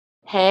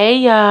Hey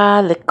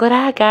y'all, look what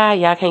I got.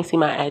 Y'all can't see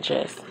my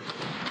address.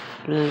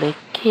 Look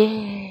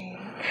it.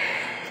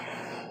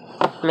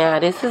 Now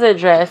this is a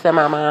dress that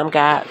my mom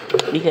got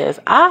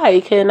because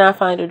I could not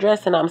find a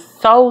dress and I'm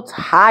so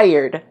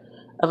tired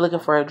of looking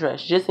for a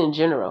dress just in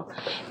general.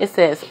 It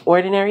says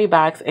ordinary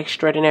box,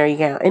 extraordinary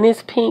gown. And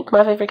it's pink,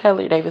 my favorite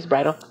color, Davis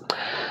Bridal.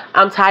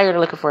 I'm tired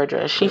of looking for a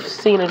dress. She's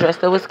seen a dress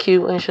that was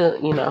cute and she,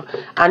 you know,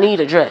 I need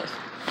a dress.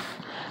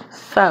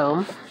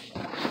 So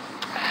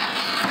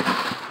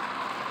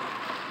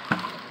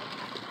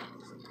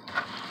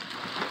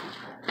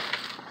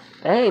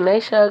dang, they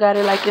sure got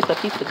it like it's a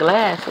piece of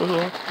glass in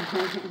here.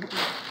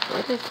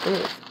 What is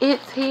this?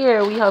 It's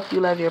here. We hope you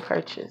love your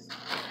purchase.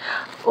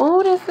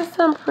 Oh, this is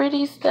some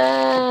pretty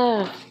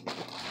stuff.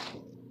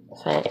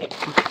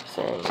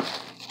 Same.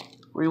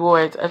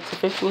 Rewards up to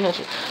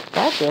 $1,500.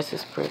 That dress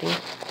is pretty.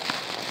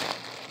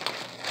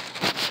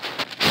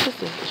 This is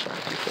the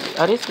Sharpie pretty.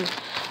 Oh, this is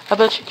a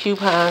bunch of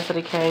coupons that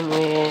it came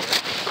with.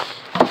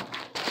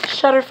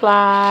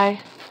 Shutterfly.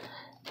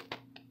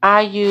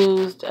 I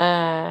used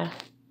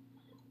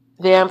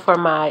them for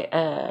my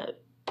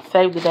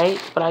save the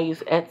dates, but I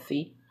use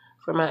Etsy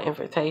for my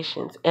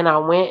invitations. And I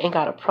went and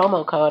got a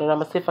promo code, and I'm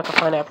gonna see if I can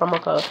find that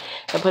promo code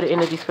and put it in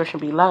the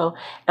description below.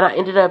 And I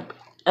ended up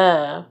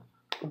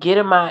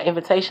getting my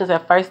invitations.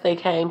 At first they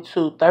came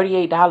to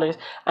 $38.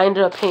 I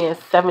ended up paying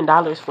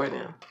 $7 for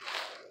them.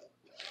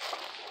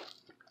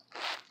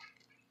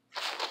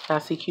 I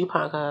see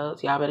coupon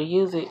codes. Y'all better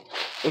use it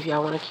if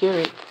y'all want to cure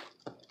it.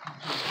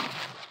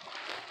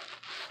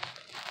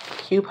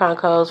 Coupon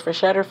codes for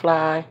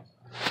Shutterfly.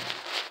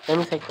 Let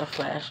me take the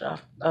flash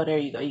off. Oh, there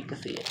you go. You can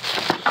see it.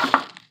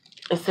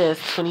 It says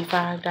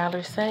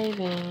 $25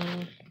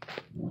 saving.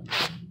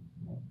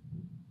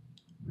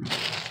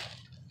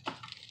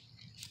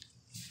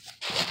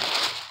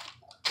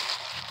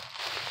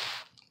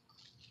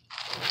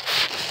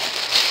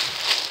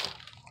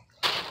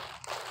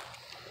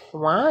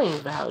 Wine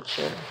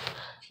voucher.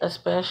 A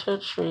special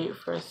treat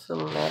for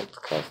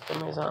select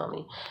customers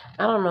only.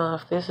 I don't know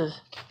if this is...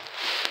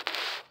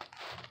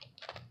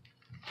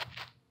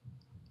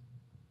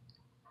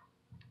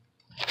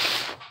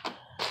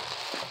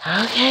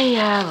 Okay,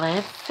 y'all,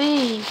 let's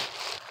see.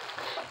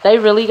 They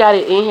really got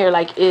it in here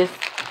like it's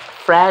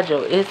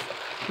fragile. It's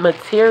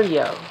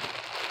material.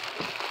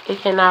 It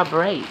cannot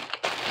break.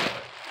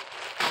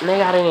 And they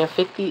got it in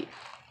 50...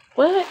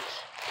 What?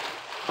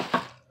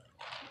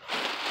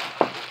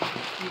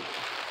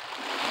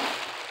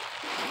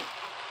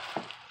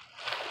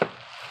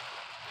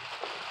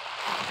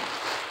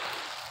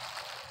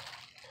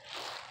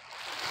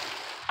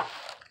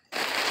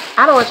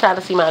 I don't want y'all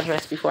to see my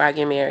dress before I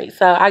get married.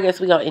 So I guess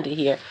we're going to end it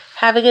here.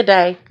 Have a good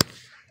day.